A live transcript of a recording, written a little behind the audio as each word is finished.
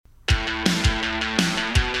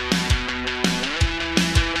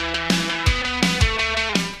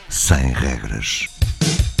sem regras.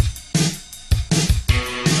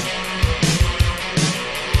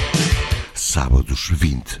 Sábados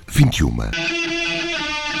 20, 21.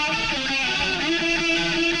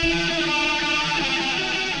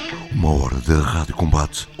 Uma hora de rádio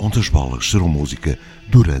combate onde as bolas serão música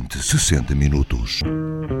durante 60 minutos.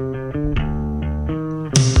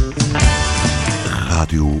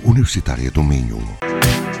 Rádio Universitária do Minho.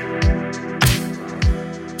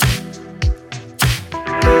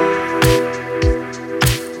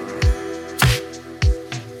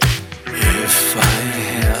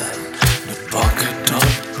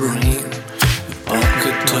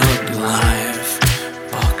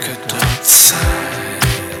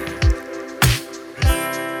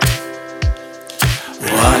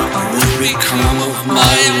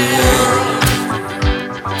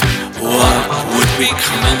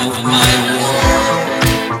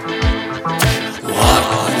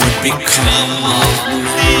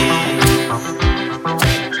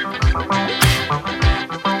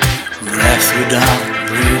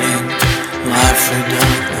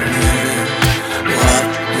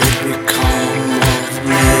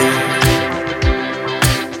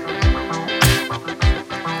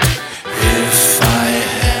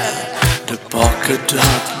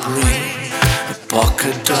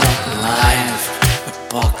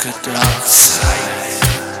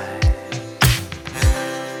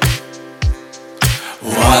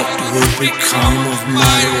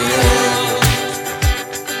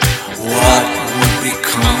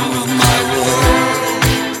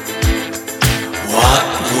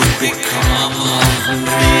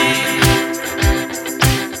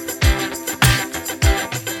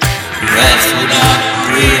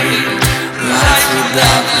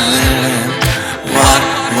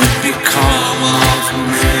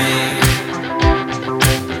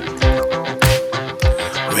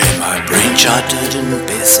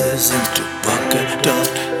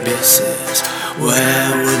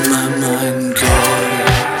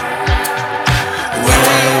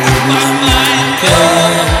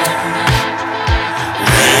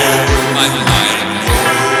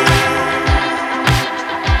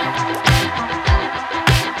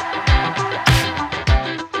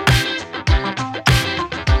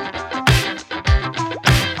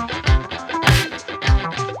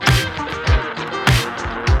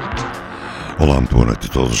 Olá, muito boa noite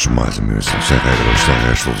a todos. Mais uma emissão sem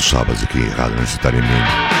regras, todos os sábados aqui em Rádio Universitária Minho,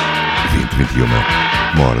 2021,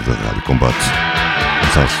 uma hora de rádio combate.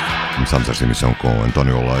 Começamos esta emissão com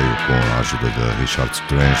Antônio Olaio, com a ajuda de Richard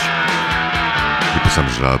e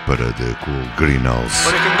passamos já para The Cool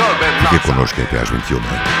Greenhouse. Fique connosco até às 21.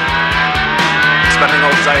 Spending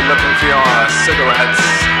all day looking for your cigarettes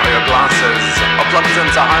or your glasses, or plugged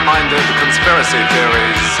into high-minded conspiracy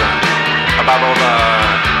theories about all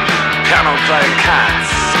the piano-playing cats,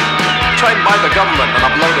 trained by the government and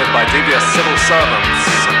uploaded by devious civil servants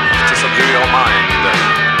to subdue your mind.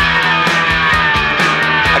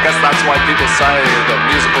 I guess that's why people say that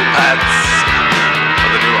musical pets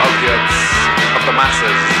are the new opiates of the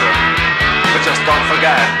masses. But just don't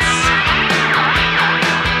forget,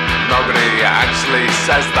 nobody actually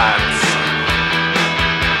says that.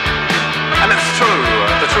 And it's true,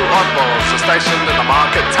 the true oddballs are stationed in the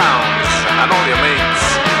market towns, and all you meet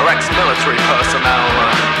are ex-military personnel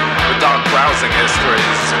with dark browsing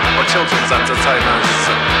histories, or children's entertainers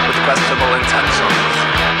with questionable intentions.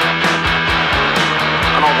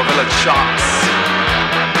 And all the village shops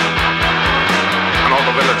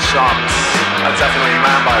are definitely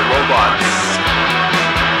manned by robots.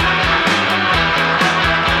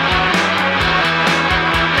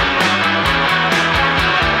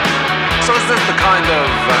 So is this the kind of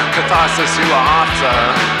catharsis you are after?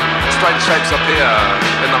 Strange shapes appear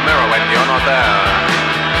in the mirror when you're not there,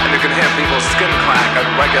 and you can hear people's skin crack at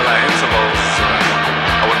regular intervals,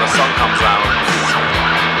 or when the sun comes out.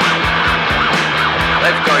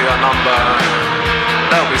 They've got your number,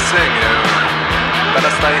 they'll be seeing you. Better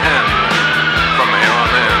stay in from here on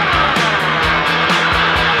in.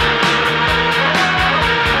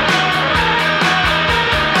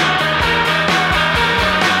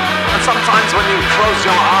 Sometimes when you close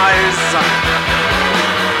your eyes,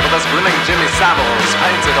 well, there's grinning Jimmy Saviles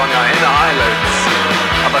painted on your inner eyelids.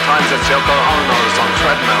 Other times it's Yoko Ono's on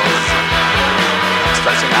treadmills,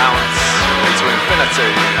 stretching out into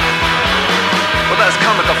infinity. Well, there's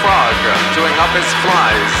Kermit the Frog doing up his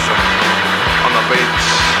flies on the beach,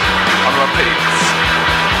 on repeat.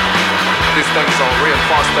 These things all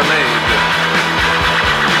reinforce the need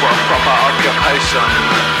for a proper occupation.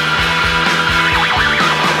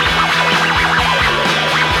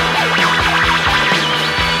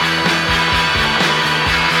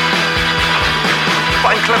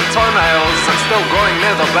 clipped toenails still growing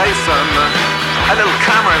near the basin. A little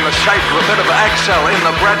camera in the shape of a bit of eggshell in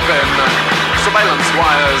the bread bin. Surveillance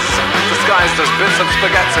wires disguised as bits of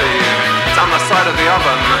spaghetti down the side of the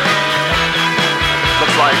oven.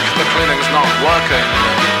 Looks like the cleaning's not working.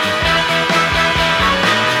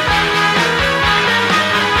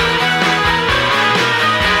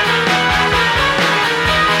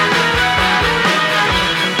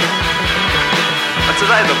 And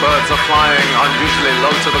today the birds are flying unusually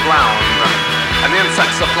low to the ground, and the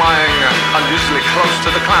insects are flying unusually close to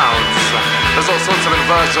the clouds. There's all sorts of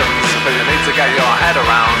inversions that you need to get your head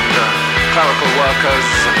around. Clerical workers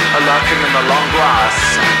are lurking in the long grass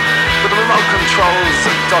with the remote controls,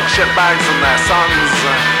 dog shit bags and their sons.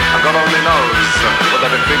 And God only knows what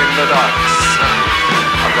they've been feeding the ducks.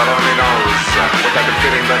 And God only knows what they've been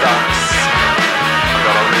feeding the ducks. And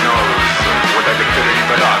God only knows what they've been feeding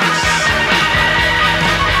the ducks.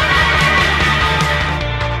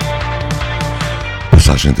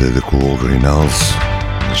 Passagem de The Cool Greenhouse,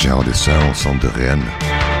 já a audição, são de Rennes,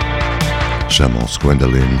 chamam-se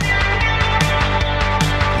Gwendoline,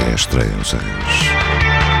 é a estreia nos Regras.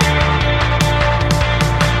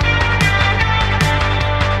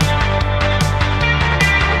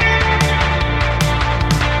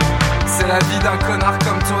 C'est la vie d'un connard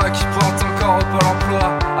comme toi qui pointe encore au Pôle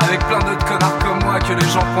emploi, avec plein d'autres connards comme moi que les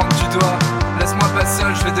gens pointent du doigt. Laisse-moi pas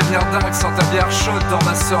seul, je vais devenir dingue sans ta bière chaude dans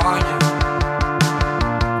ma seringue.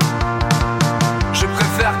 Je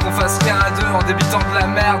préfère qu'on fasse rien à deux en débitant de la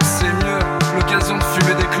merde, c'est mieux. L'occasion de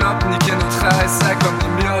fumer des clopes, niquer notre RSA comme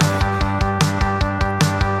des myopes.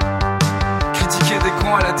 Critiquer des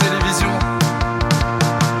cons à la télévision,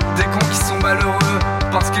 des cons qui sont malheureux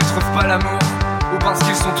parce qu'ils trouvent pas l'amour ou parce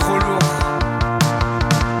qu'ils sont trop lourds.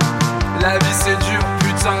 La vie c'est dur,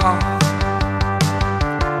 putain.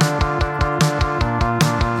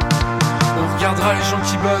 On regardera les gens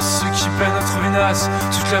qui bossent, ceux qui paient notre menace.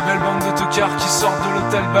 Toute la belle bande de tocards qui sortent de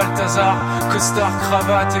l'hôtel Balthazar. Costard,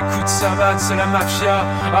 cravate, écoute savate, c'est la mafia.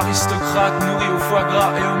 Aristocrate, nourris au foie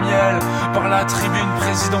gras et au miel. Par la tribune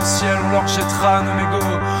présidentielle, on leur jettera nos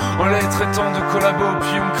mégots en les traitant de collabos.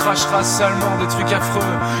 Puis on crachera salement des trucs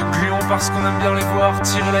affreux. Gluons parce qu'on aime bien les voir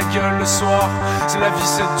tirer la gueule le soir. C'est la vie,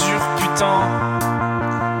 c'est dur, putain.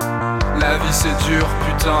 La vie c'est dur,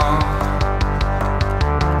 putain.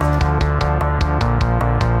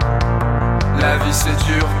 La vie c'est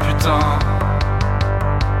dur, putain.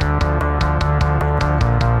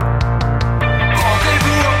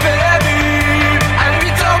 Rendez-vous au PMU à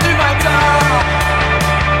 8h du matin.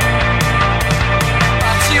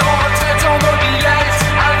 Partir en retraite en mobilette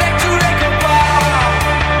avec tous les copains.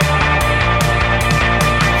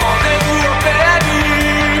 Rendez-vous au PMU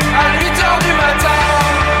à 8h du matin.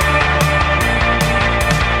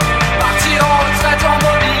 Partir en retraite en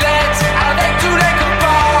mobilette avec tous les copains.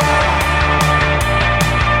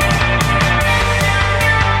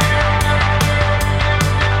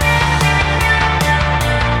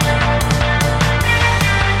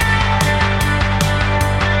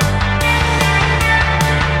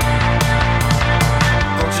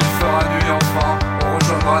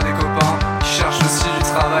 Des copains qui cherchent aussi du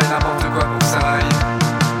travail, n'importe quoi pour que ça aille.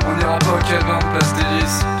 On ira pas au Calvain, place des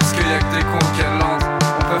lys, puisqu'il y a que des cons au Calland.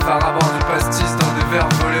 On préfère avoir du pastis dans des verres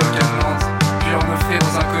volés au Calland, puis en offrir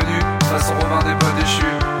aux inconnus, façon Robin des Bois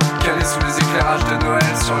déchus, calés sous les éclairages de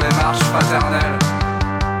Noël sur les marches fraternelles.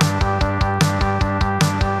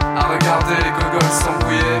 À regarder les gogoles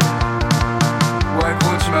s'embrouiller. Ouais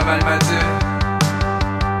gros, tu m'as mal maté.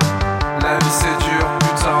 La vie c'est dur,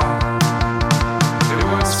 putain.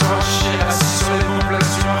 Se faire chier, assis sur les bons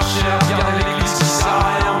places du marché, à regarder l'église qui sert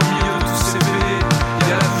à rien au milieu de tous ces bébés.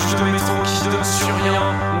 Y'a la bouche de métro qui donne sur rien.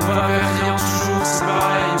 On va vers rien toujours, c'est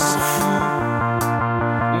pareil, on s'en fout.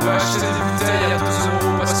 On va acheter des bouteilles à 2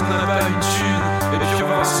 € parce qu'on n'a pas une thune. Et puis on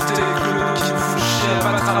va insulter les clodos qui nous font chier à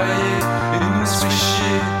pas travailler et nous se fait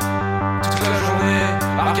chier toute la journée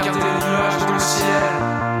à regarder les nuages dans le ciel.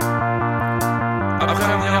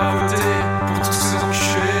 Après on ira voter pour tous ces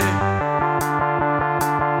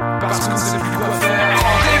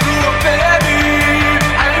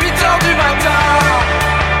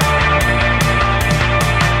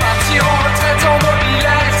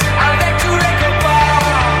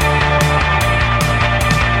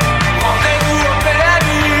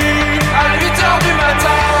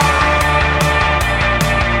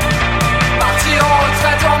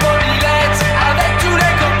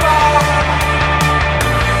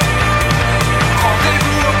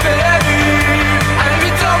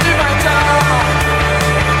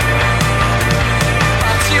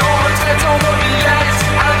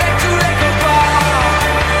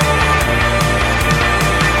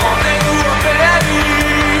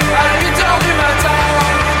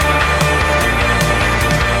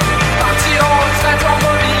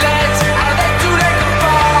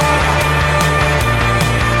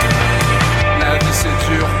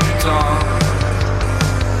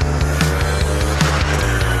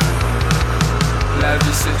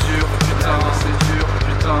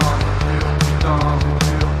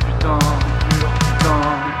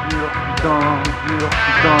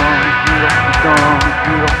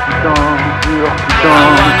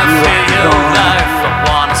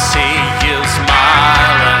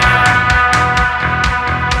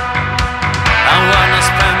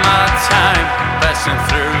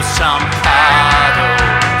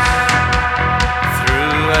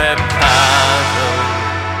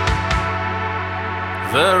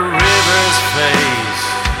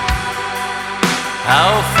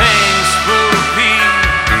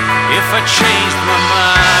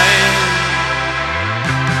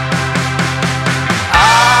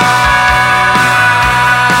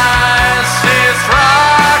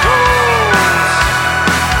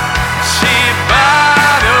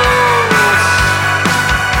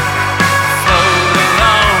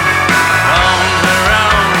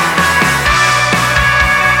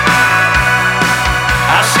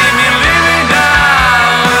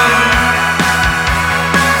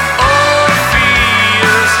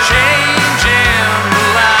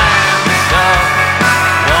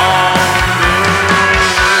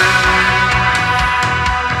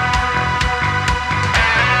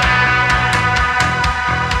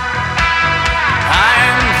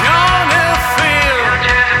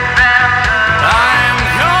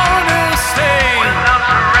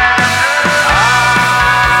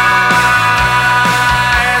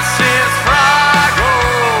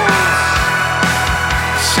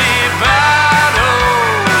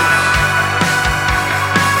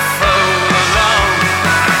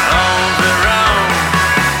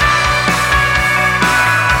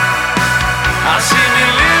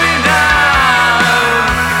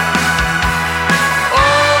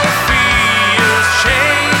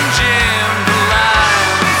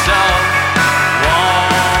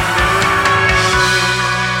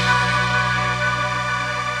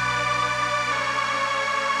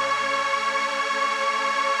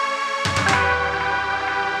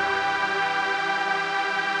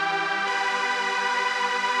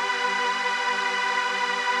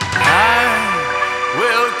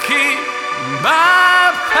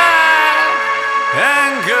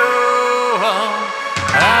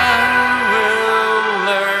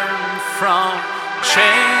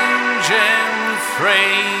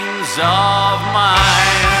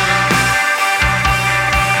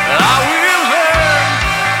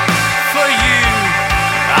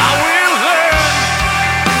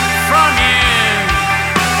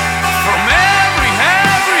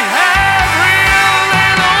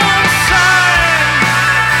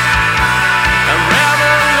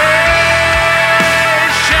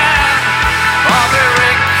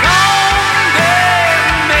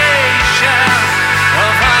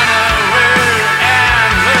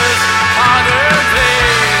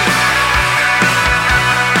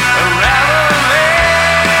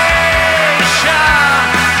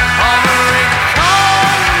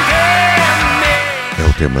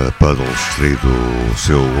Tema Puddles, extraído do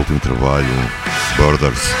seu último trabalho,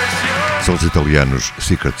 Borders, são os italianos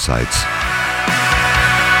Secret Sites.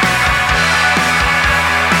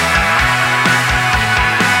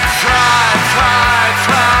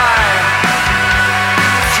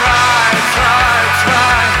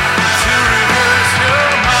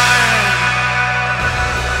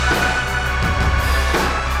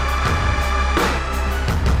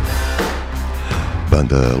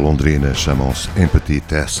 Banda londrina, chamam-se Empathy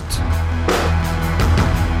Test.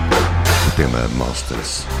 O tema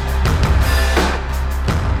Monsters.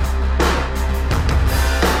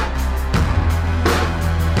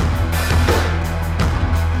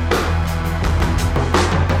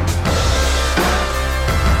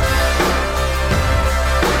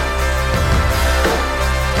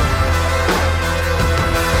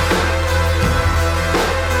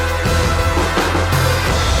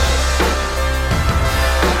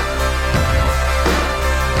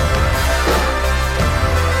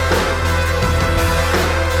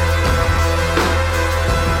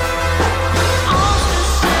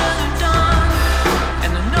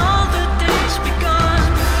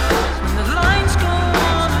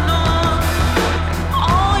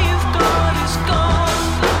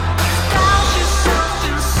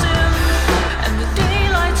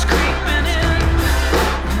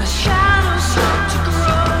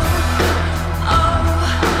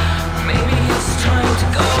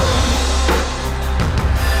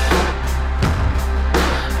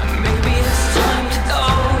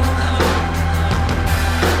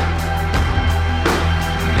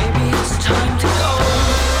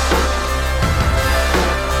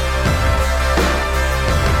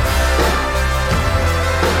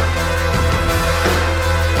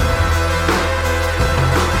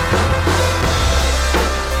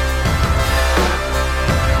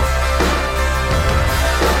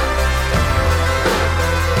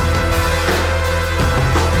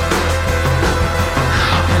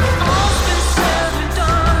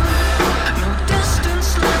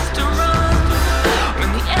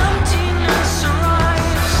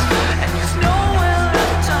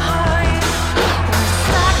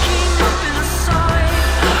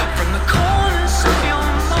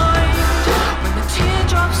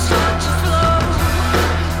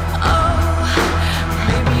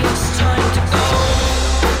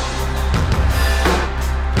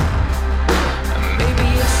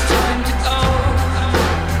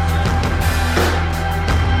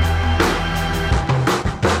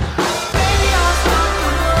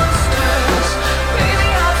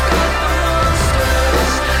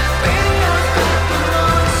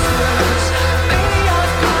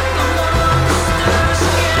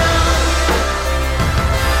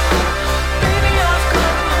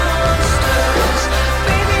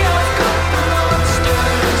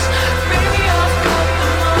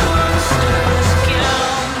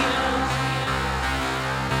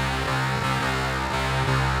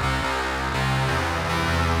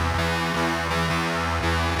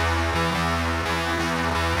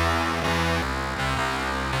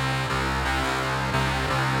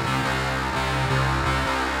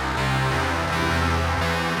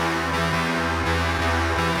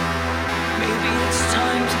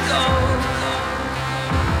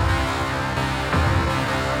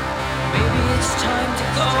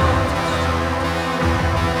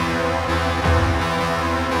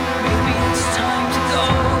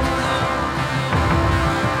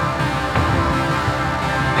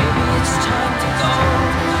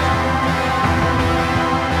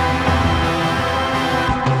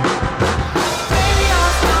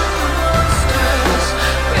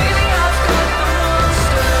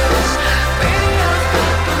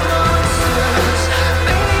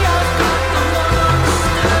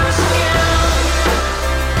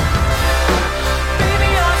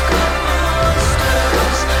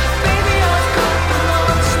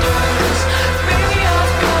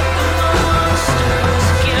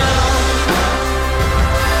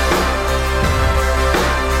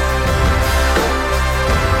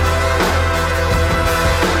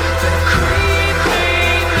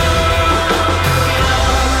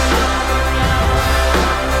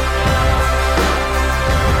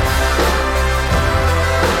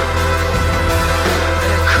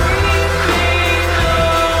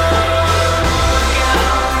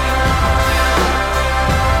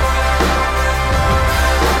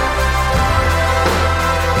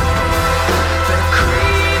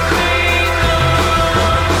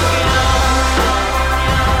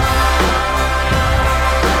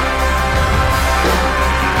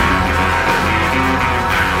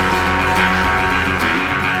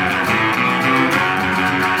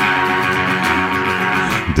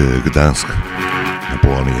 De Gdansk,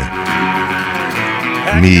 Polonia.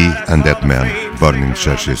 Me and that man burning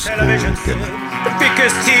churches full of killing. The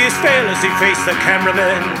thickest tears fell as he faced the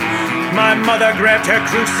cameraman. My mother grabbed her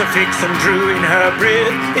crucifix and drew in her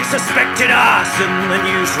breath. It suspected arson, the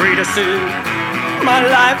newsreader sued. My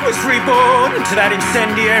life was reborn into that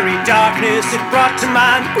incendiary darkness. It brought to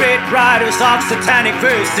mind great writers of satanic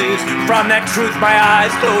verses. From that truth my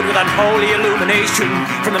eyes glowed with unholy illumination.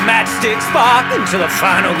 From the matchstick spark into the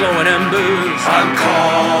final glowing embers. I'm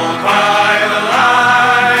called by the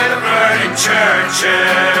light of burning churches.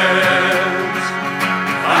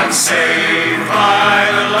 I'm saved by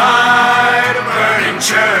the light of burning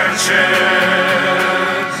churches.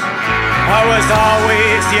 I was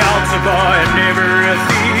always the altar boy and never a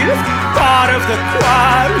thief. Part of the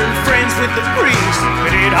choir and friends with the priest.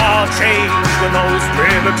 But it all changed when those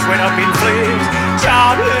prayer books went up in flames.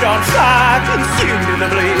 Childhood on fire, consumed in the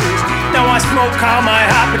blaze. Now I smoke all my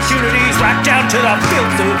opportunities right down to the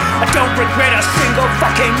filter. I don't regret a single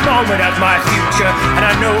fucking moment of my future. And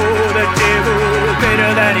I know the devil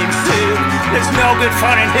better than himself. There's no good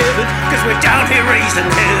fun in heaven, cause we're down here raising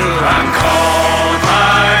hell. I'm called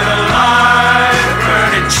by the light of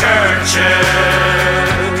burning churches.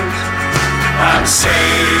 I'm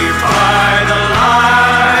saved by the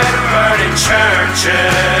light of burning churches.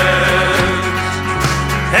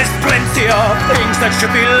 There's plenty of things that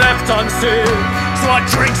should be left unsaid. So I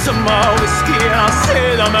drink some more whiskey and I'll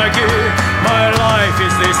say them again. My life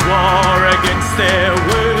is this war against their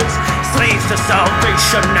words. Slaves to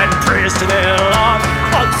salvation and prayers to their Lord.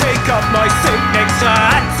 I'll take up my seat next to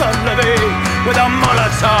Anton LaVey with a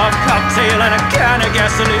Molotov cocktail and a can of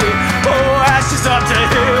gasoline. Oh, ashes up to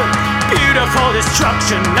hill, beautiful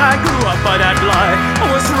destruction. I grew up by that light, I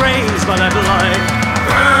was raised by that light.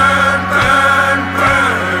 Burn, burn,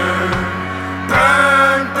 burn.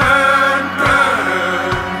 Burn, burn, burn.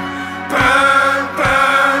 Burn,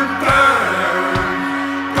 burn, burn.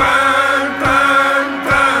 Burn, burn,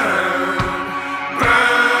 burn.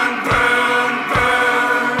 Burn, burn,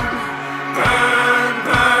 burn. Burn,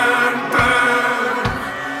 burn, burn.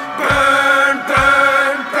 Burn,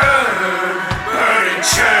 burn, burn. Burning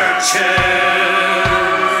churches.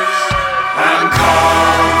 I'm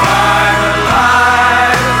called by the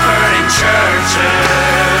light of burning churches.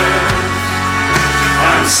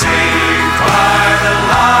 I'm saved by the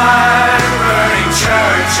light of burning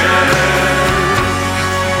churches.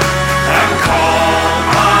 I'm called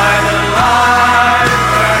by the light of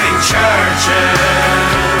burning churches.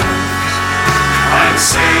 I'm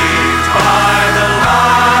saved by the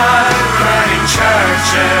light of burning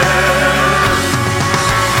churches.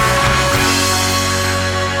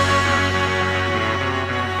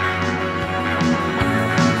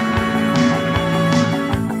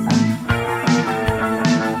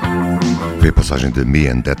 Foi a passagem de Me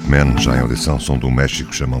and That Man, já em audição, som do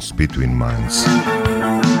México, chamam-se Between Minds.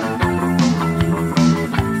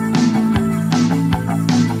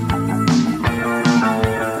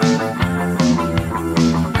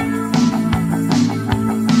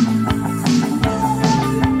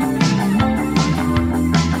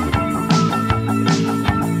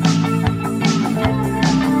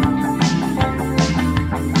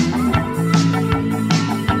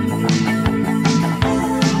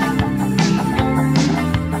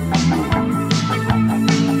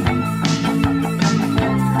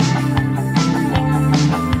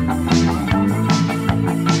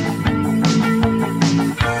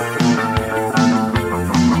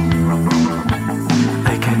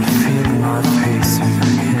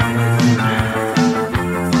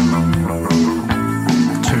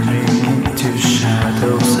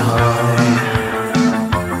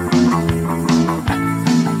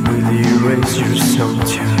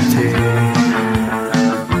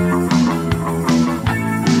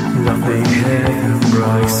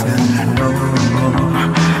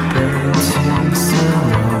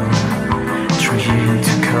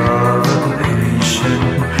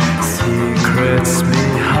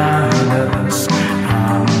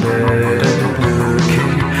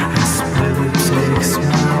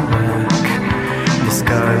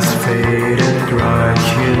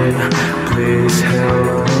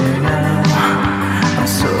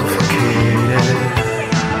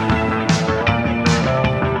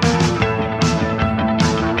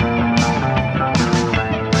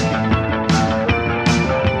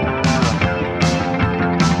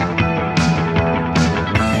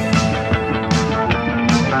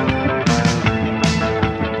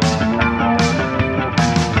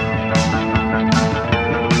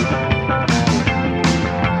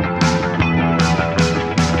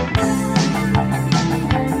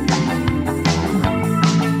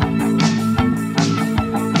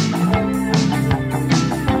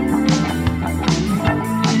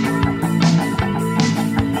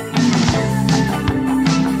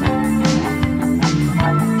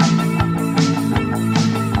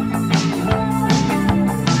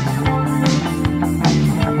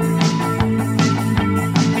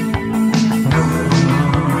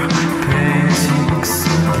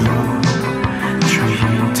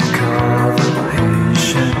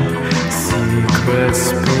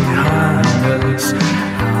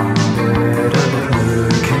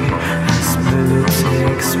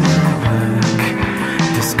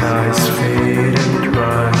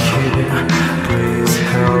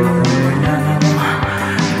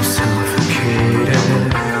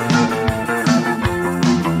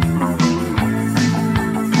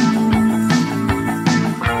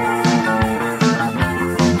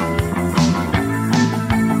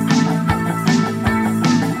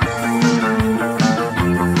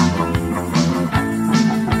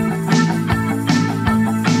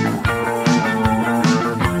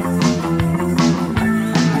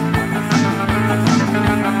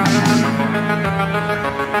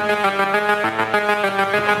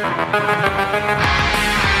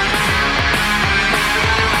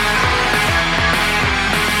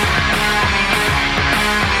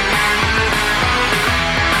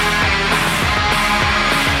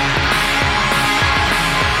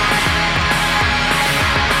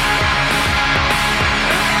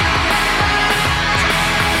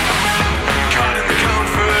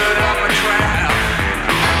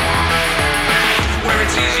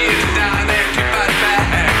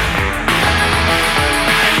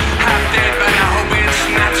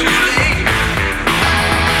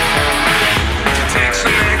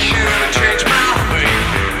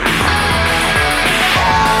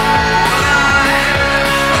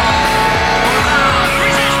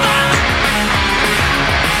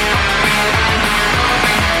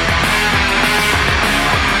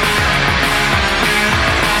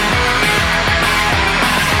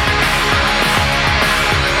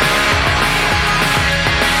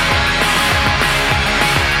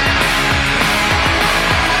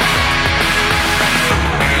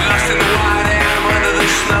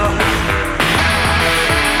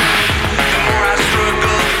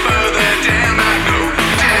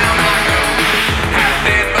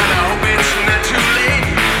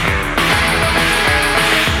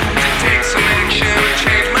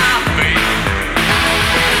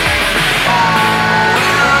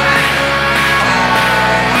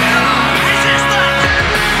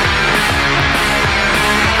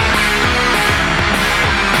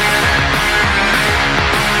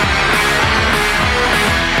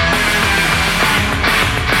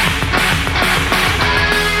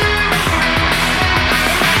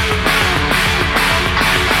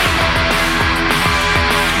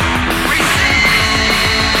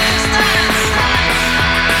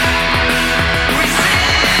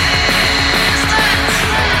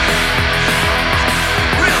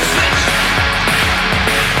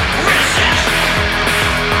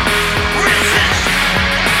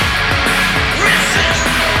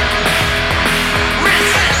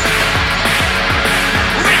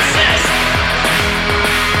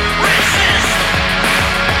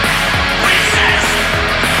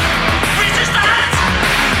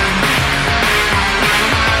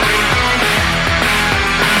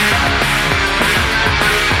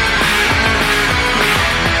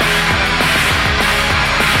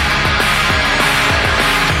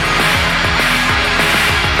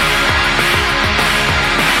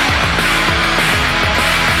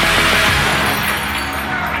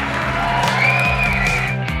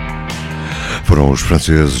 Foram os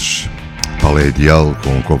franceses PALAIS IDEAL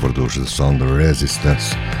com o cover dos The Sound of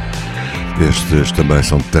Resistance. Estes também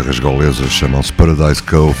são de terras gaulesas, chamam-se Paradise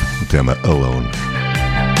Cove, o tema Alone.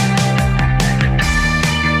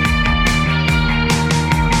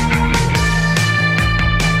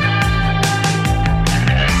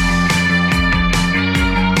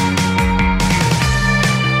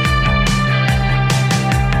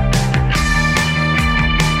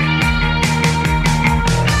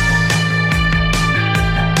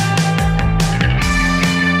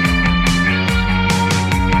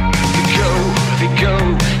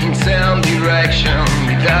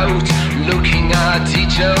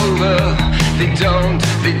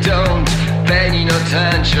 They don't pay no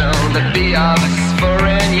attention. The be of us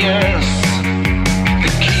foreign years.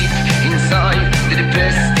 They keep inside the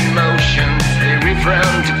deepest emotions. They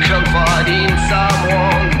refrain to confide in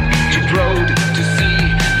someone. Too proud to see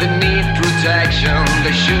the need protection.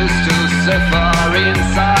 They choose to suffer in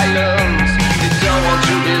silence. They don't want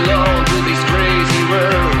to belong to this crazy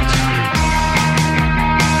world.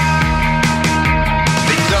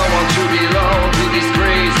 They don't want to belong to this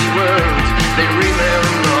crazy world. They remain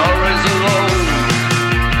always alone.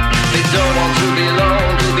 They don't want to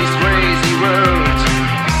belong to this crazy world.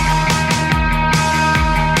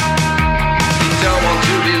 They don't want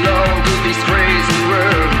to belong to this crazy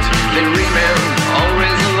world. They remain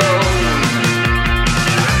always alone.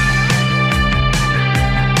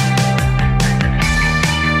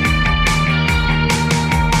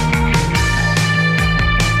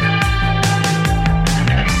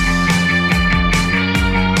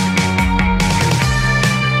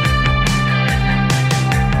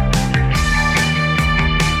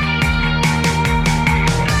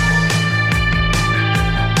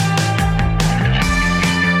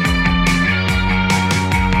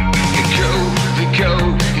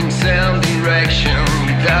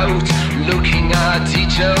 Looking at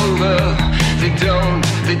each other, they don't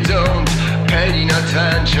pay no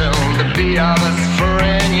attention. The be of us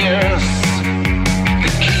foreign years.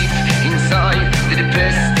 They keep inside the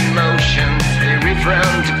deepest emotions. They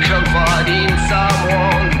refrain to confide in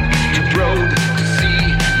someone. Too proud to see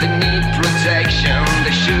the need protection.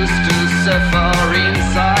 They choose to suffer in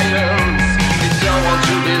silence. They don't want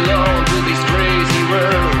to belong to this crazy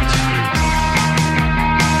world.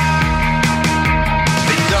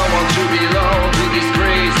 To belong to this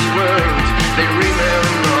crazy world. They remain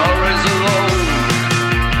always alone.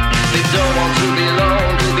 They don't want to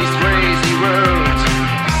belong to this crazy world.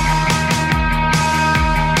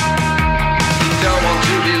 They don't want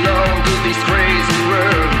to belong to this crazy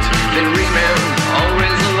world. They remain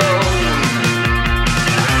always alone.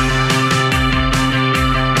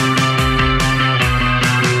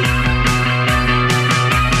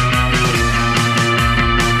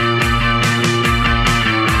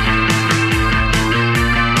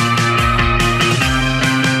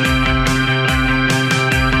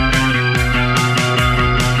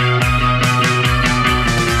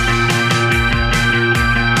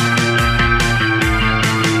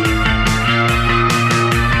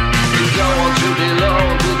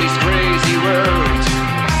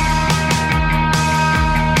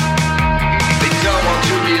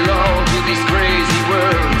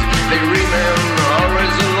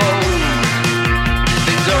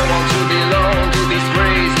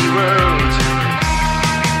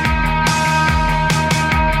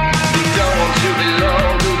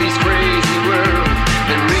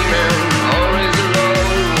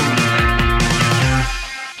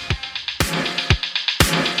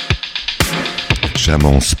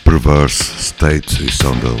 Chamam-se Perverse State e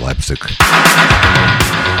são de Leipzig.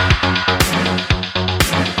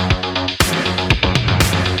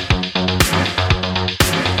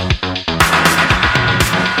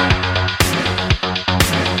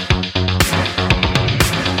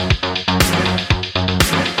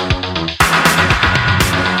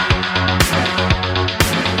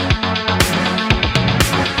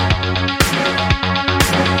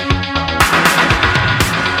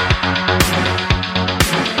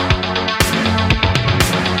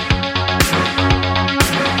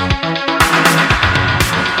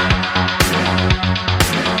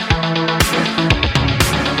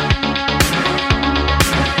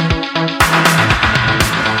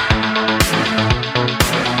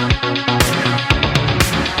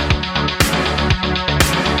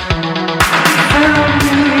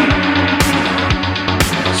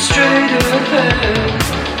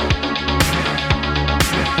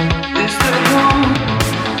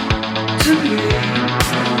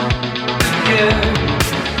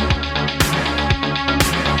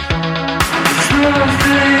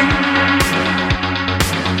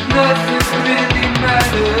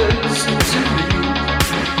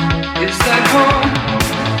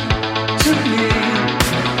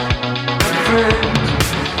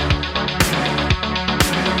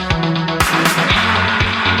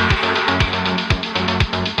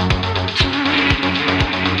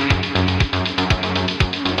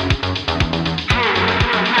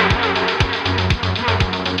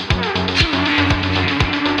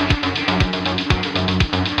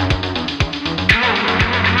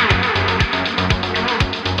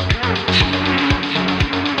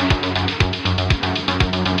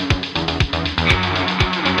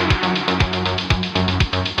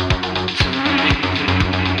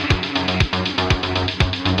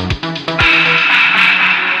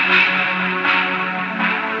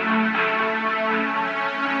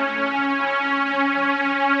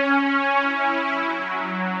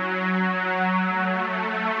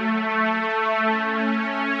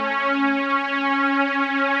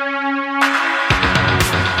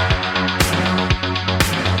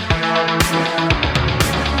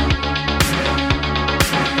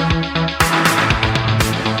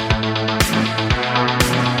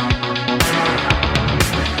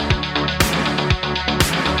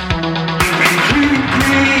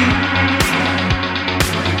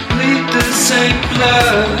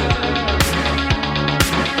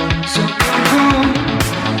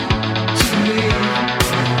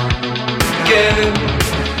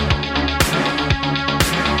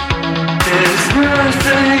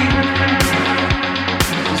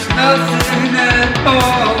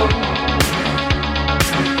 Oh,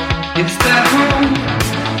 it's that home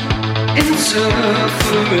in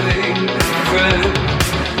suffering friend.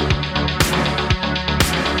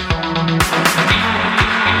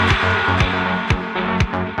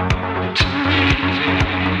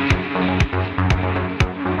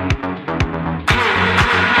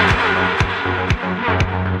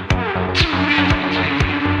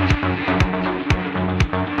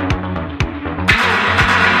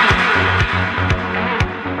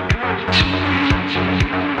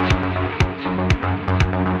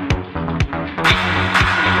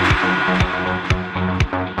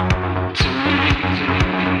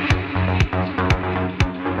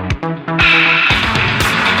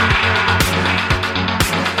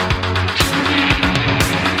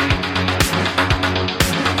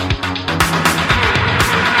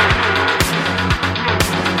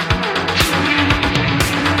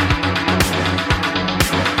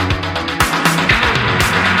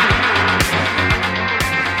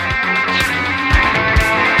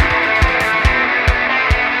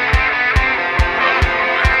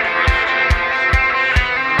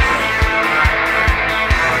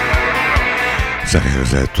 Sem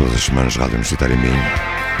regras é todas as semanas Rádio Universitária Minho.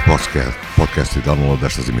 Podcast e download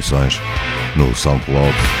destas emissões no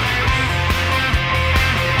SoundCloud.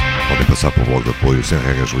 Podem passar para o blog de apoio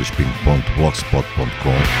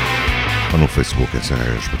semregraslisping.blogspot.com ou no Facebook Sem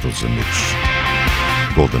Regras para todos os amigos.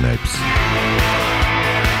 Golden Apes.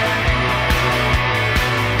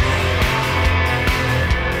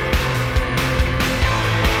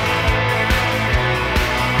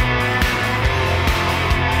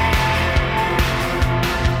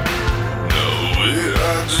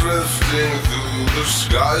 The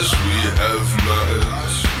skies we have met,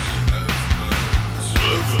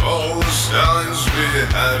 with all the signs we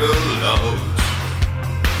had allowed.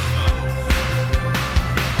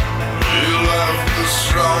 We left the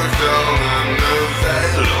strife down in the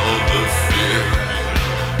veil of the fear.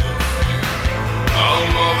 Our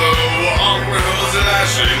mother one who's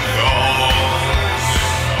lashing thorns.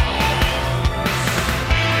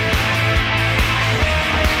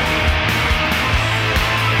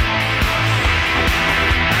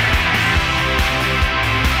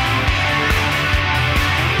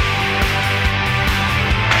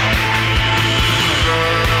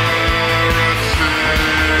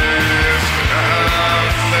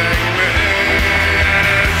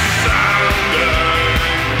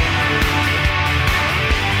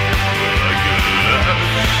 Like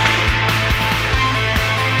a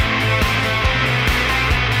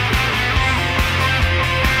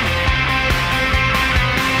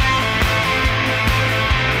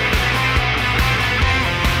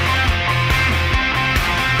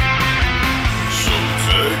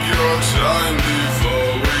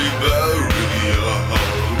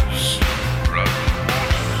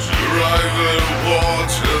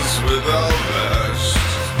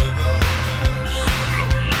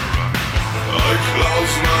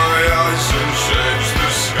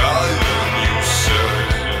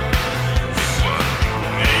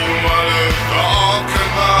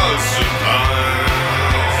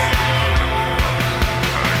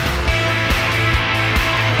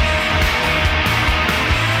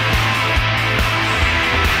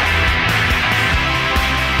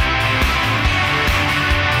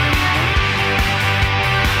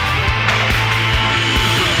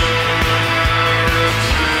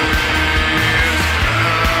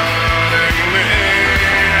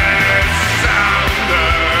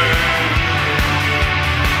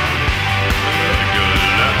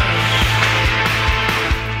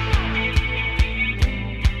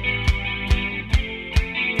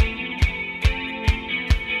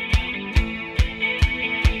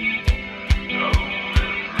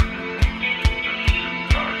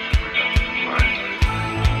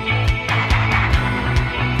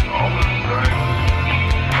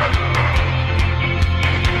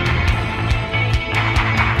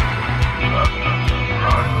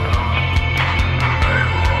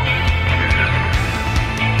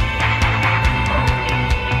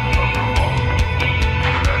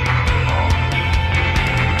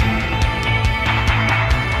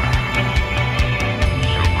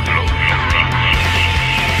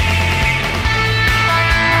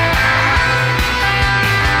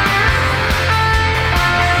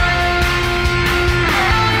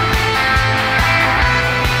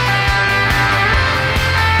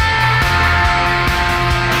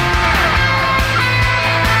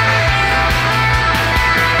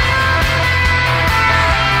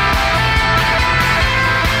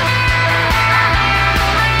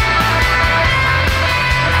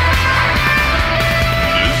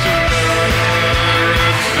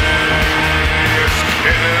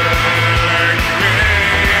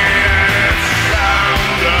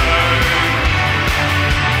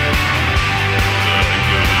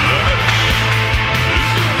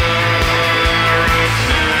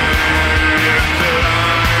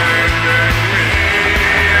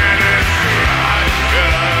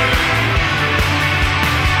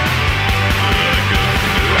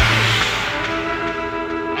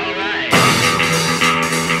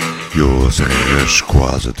Regras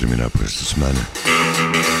quase a terminar por esta semana.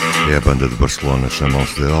 É a banda de Barcelona,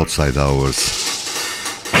 chamam-se The Outside Hours.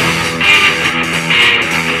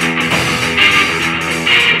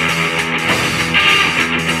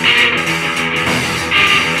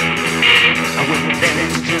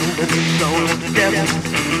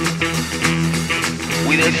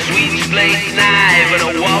 With a switchblade knife and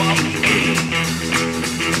a walking cane,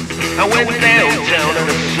 I went downtown and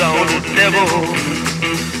I saw the devil.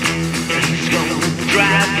 He's gonna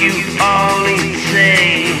drive you all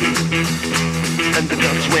insane. And the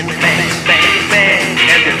guns went bang, bang, bang,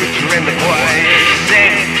 and the preacher and the choir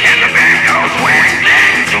sang, and the band goes whack,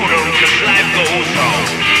 bang, doodle, just life goes on,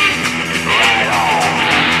 right on.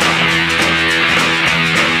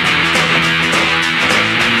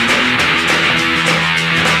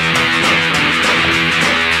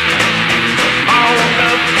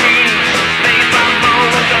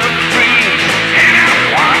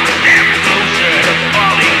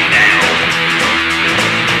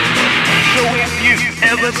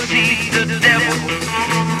 See the devil,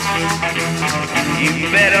 you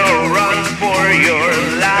better run for your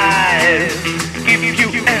life. If you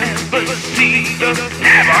ever see the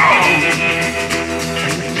devil,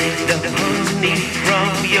 take the honey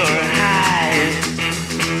from your hive.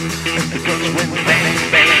 And the guns went bang,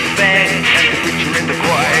 bang, bang, and the preacher and the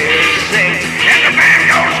choir sang, and the band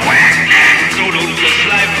goes whack, and doodle, just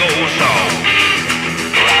life goes on,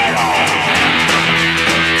 right on.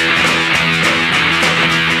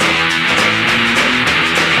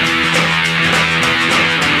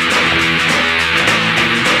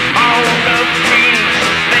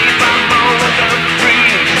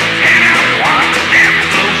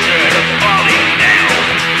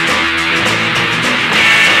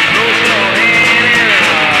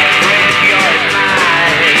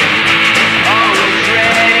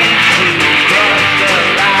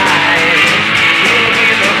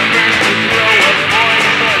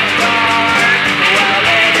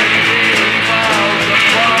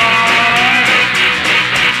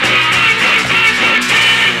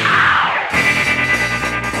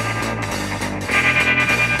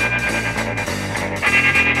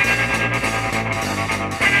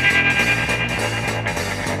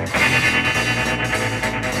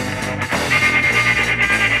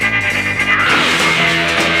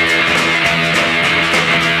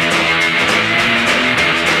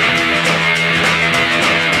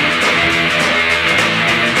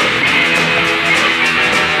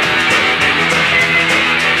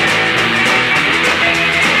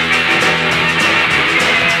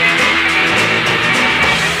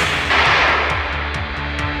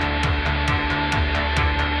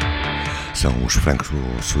 São os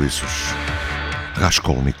franco-suíços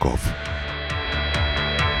RASKOLNIKOV.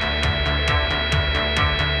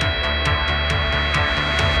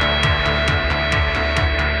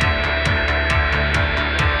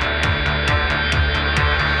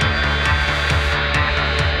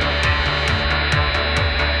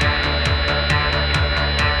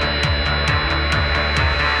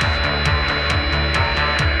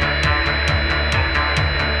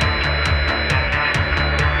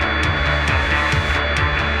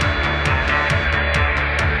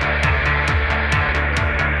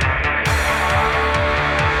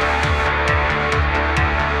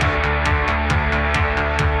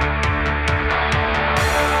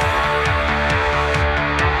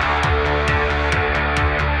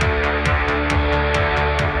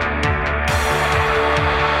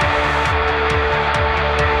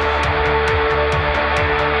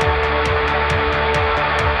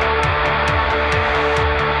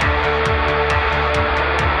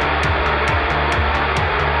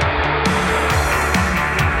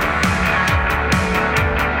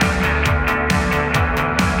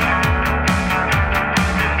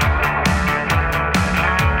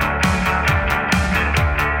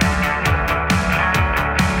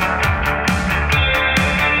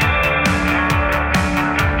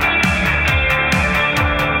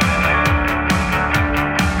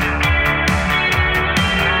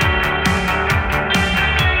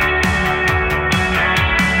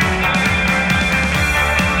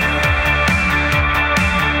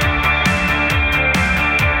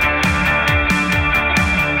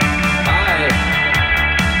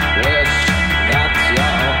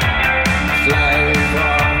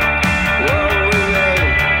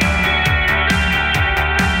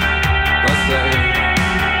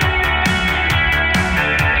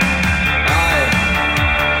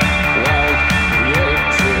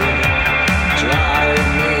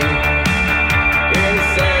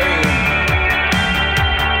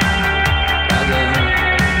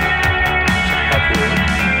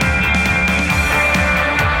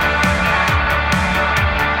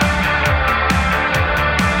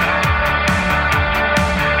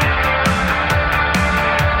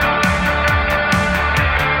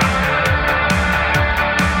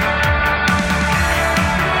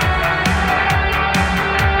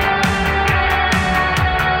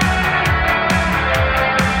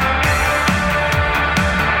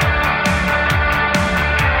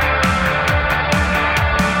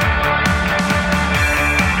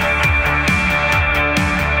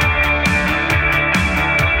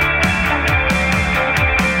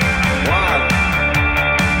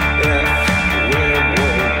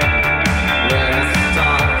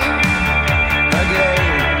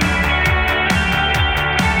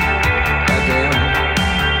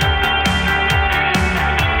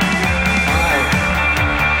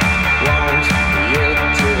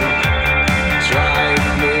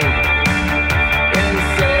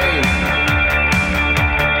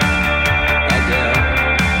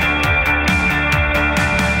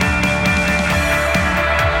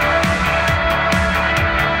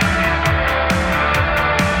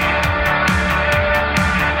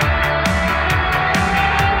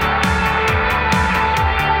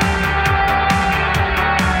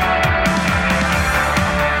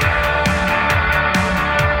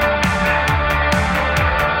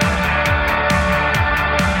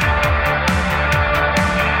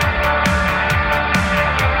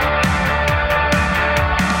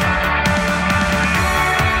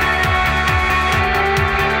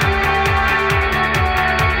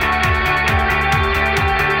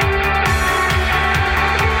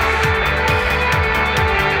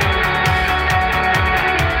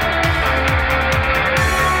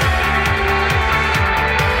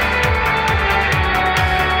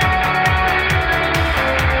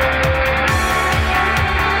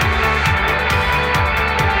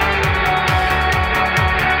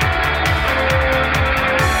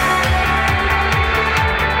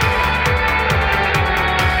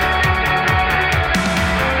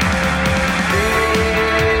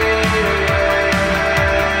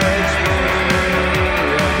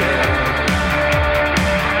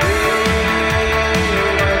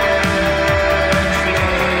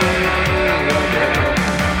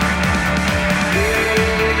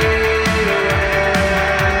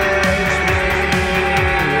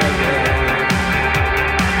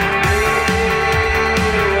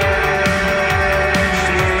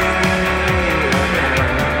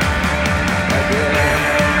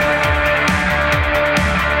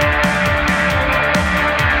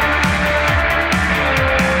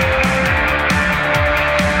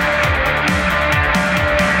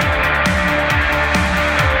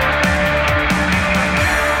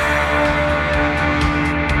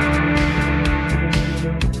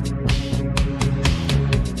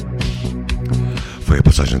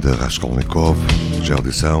 banda RASKOLNIKOV, já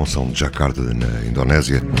audição, são de Jakarta, na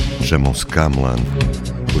Indonésia, chamam-se CAMLANN,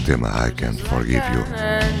 o tema I Can't Forgive You.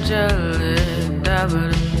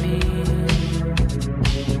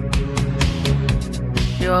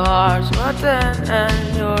 Your heart's rotten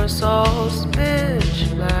and your soul's pitch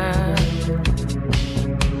black.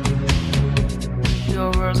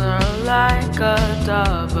 Your words are like a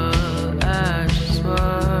double-edged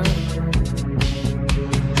sword.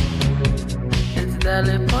 It's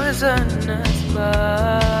deadly poisonous,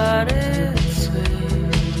 but it's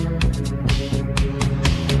sweet.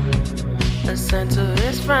 A scent to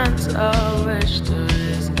his friends, a wish to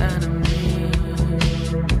his enemy.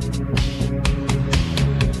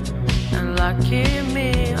 Lucky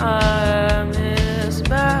me, I am his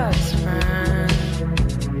best friend.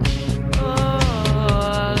 Oh,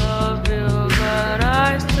 I love you, but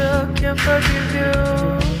I still can't forgive you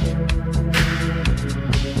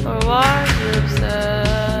for what you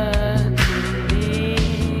said to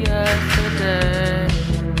me yesterday.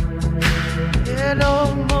 It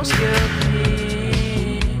almost killed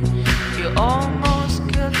me. You almost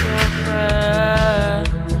killed your friend.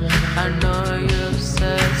 I know you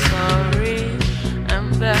said sorry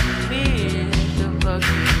and begged me to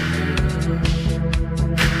forgive you,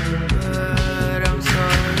 but I'm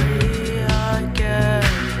sorry I can't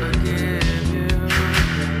forgive you.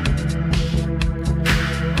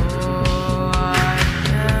 Oh, I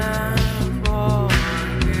can't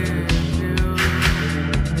forgive you.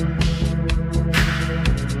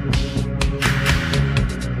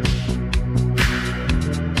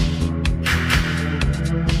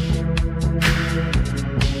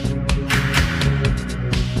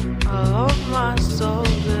 My soul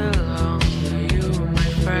belongs to you, my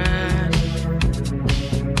friend.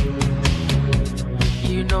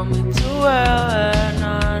 You know me too well, and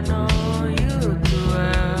I know you too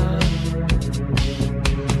well.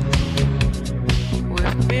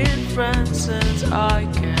 We've been friends since I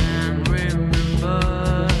can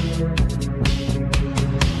remember.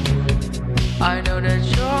 I know that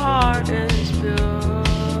your heart is pure.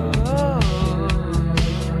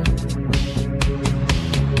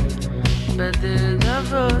 But the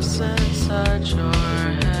devils inside your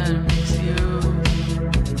head makes you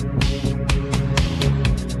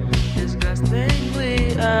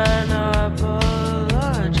disgustingly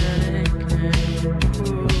unapologetic and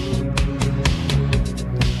cruel.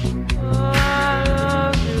 Oh, I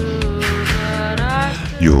love you, but I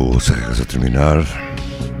E o Regras a terminar.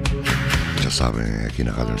 Já sabem, aqui na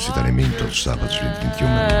Rádio Universitária Minho, todos os sábados, 2021.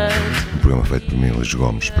 Um programa feito por mim, Luís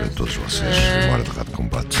Gomes, para todos vocês, uma hora de rádio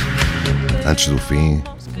combate. Antes do fim,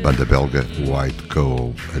 banda belga White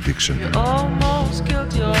Coal Addiction.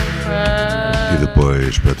 E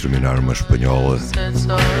depois, para terminar, uma espanhola,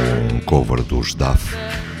 um cover dos DAF.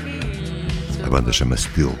 A banda chama-se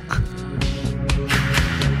DILK.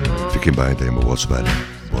 Fiquem bem, tenham uma boa semana.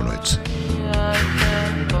 Boa noite.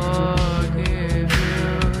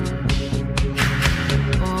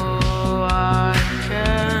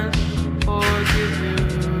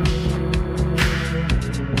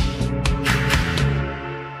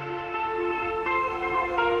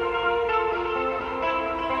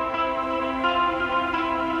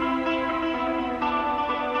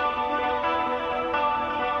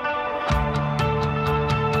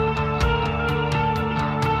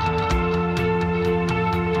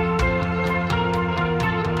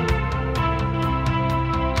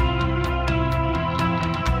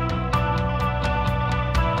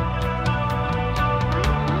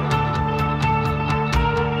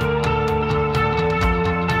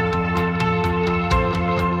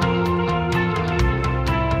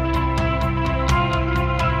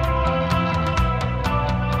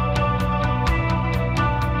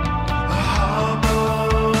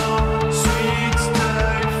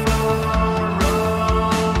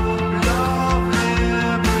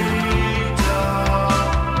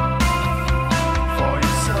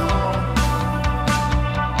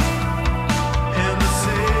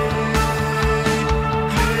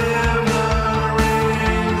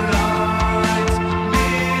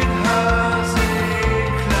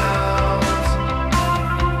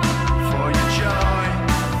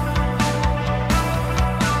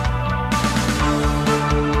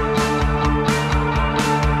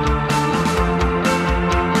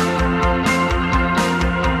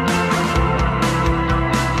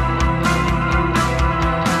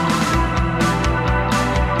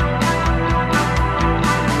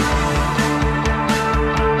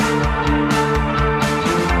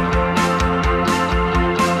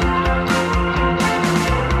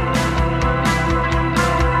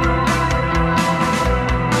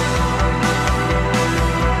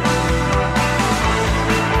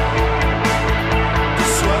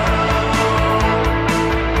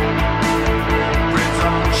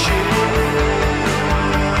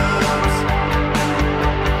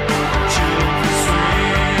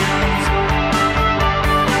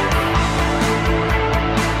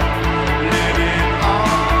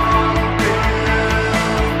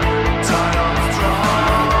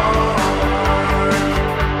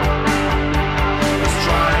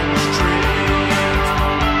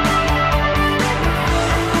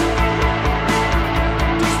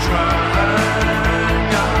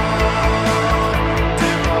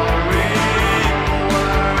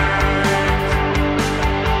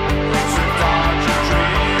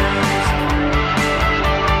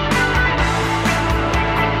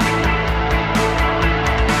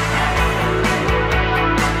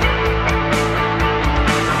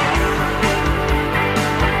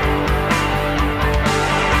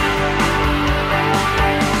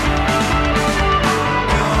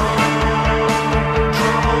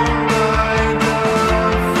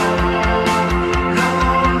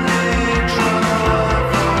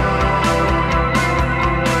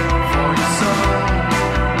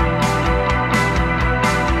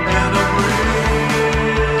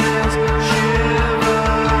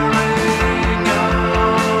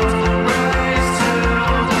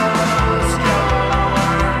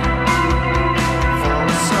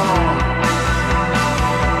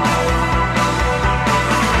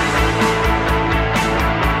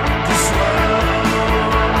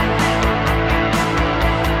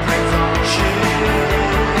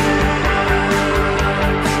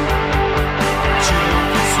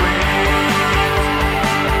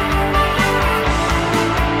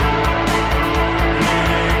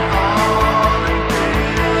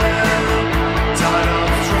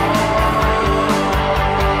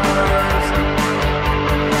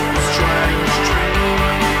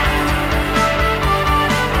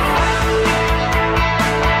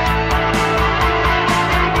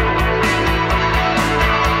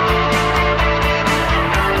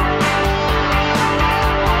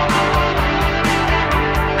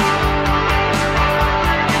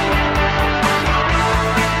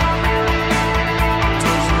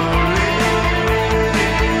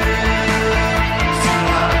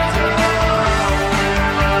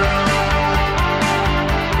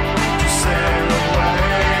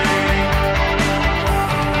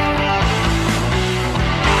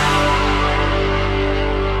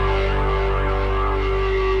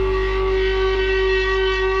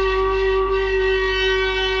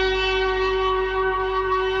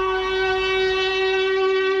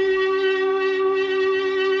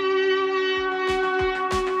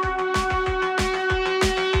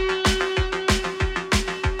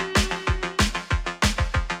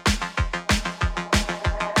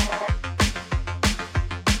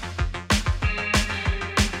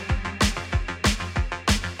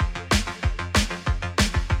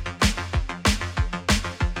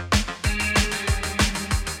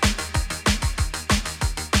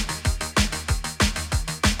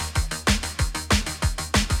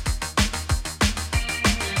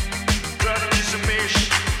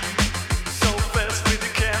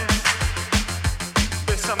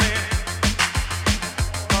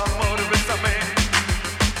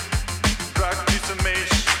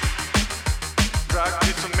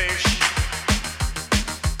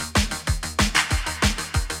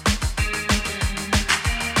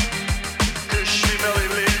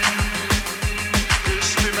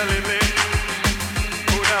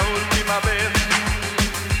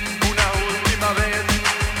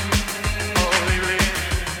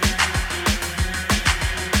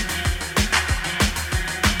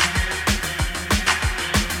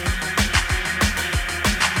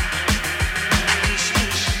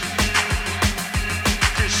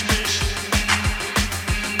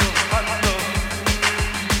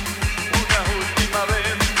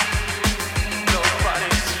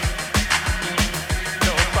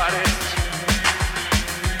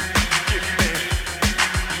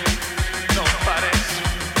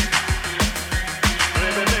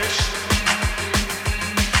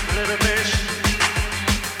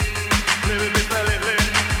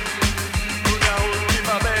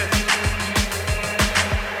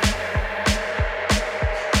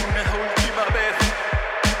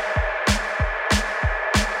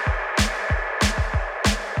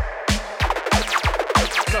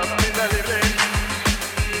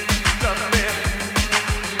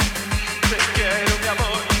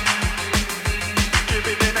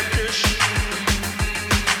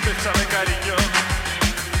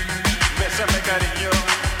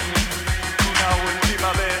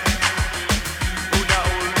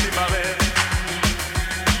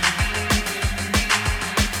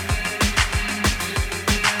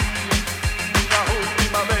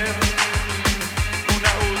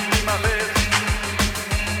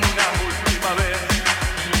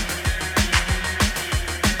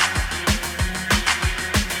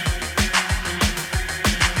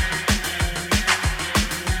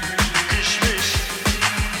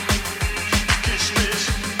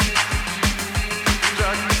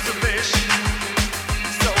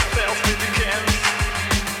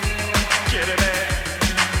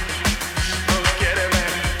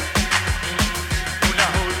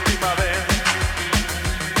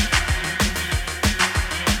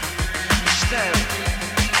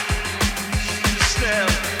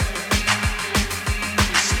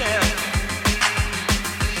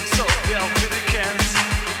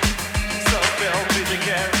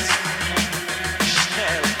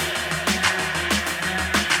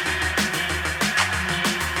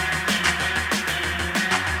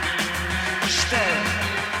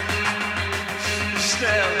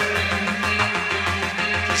 Schnell.